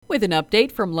With an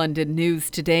update from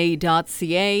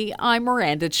LondonNewsToday.ca, I'm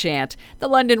Miranda Chant. The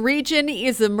London region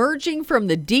is emerging from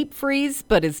the deep freeze,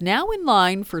 but is now in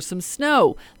line for some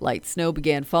snow. Light snow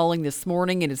began falling this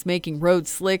morning and is making roads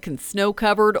slick and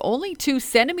snow-covered. Only 2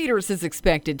 centimeters is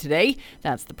expected today.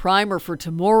 That's the primer for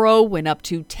tomorrow, when up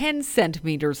to 10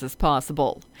 centimeters is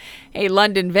possible. A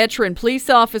London veteran police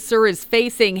officer is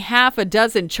facing half a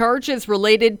dozen charges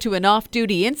related to an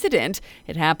off-duty incident.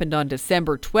 It happened on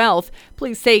December 12th.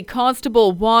 Police say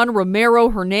Constable Juan Romero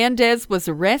Hernandez was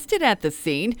arrested at the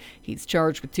scene. He's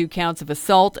charged with 2 counts of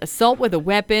assault with a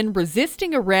weapon,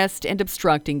 resisting arrest, and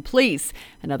obstructing police.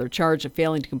 Another charge of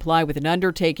failing to comply with an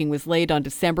undertaking was laid on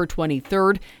December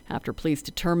 23rd after police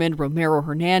determined Romero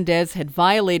Hernandez had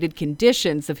violated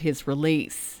conditions of his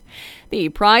release. The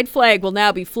Pride flag will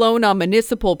now be flown on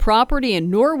municipal property in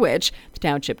Norwich. The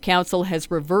Township Council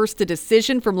has reversed a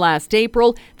decision from last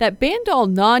April that banned all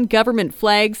non-government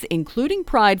flags, including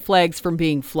Pride flags, from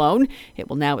being flown. It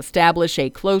will now establish a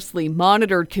closely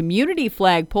monitored community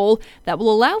flagpole that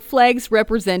will allow flags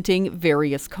representing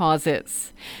various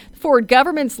causes. Ford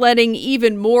government's letting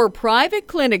even more private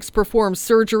clinics perform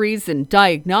surgeries and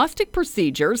diagnostic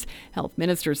procedures. Health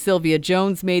Minister Sylvia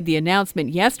Jones made the announcement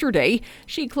yesterday.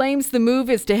 She claims the move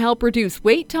is to help reduce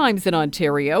wait times in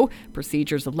Ontario.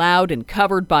 Procedures allowed and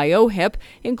covered by OHIP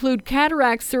include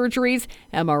cataract surgeries,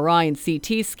 MRI and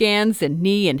CT scans, and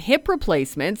knee and hip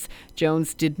replacements.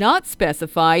 Jones did not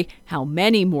specify how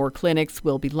many more clinics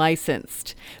will be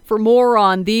licensed. For more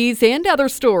on these and other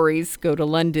stories, go to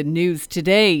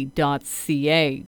LondonNewsToday.ca.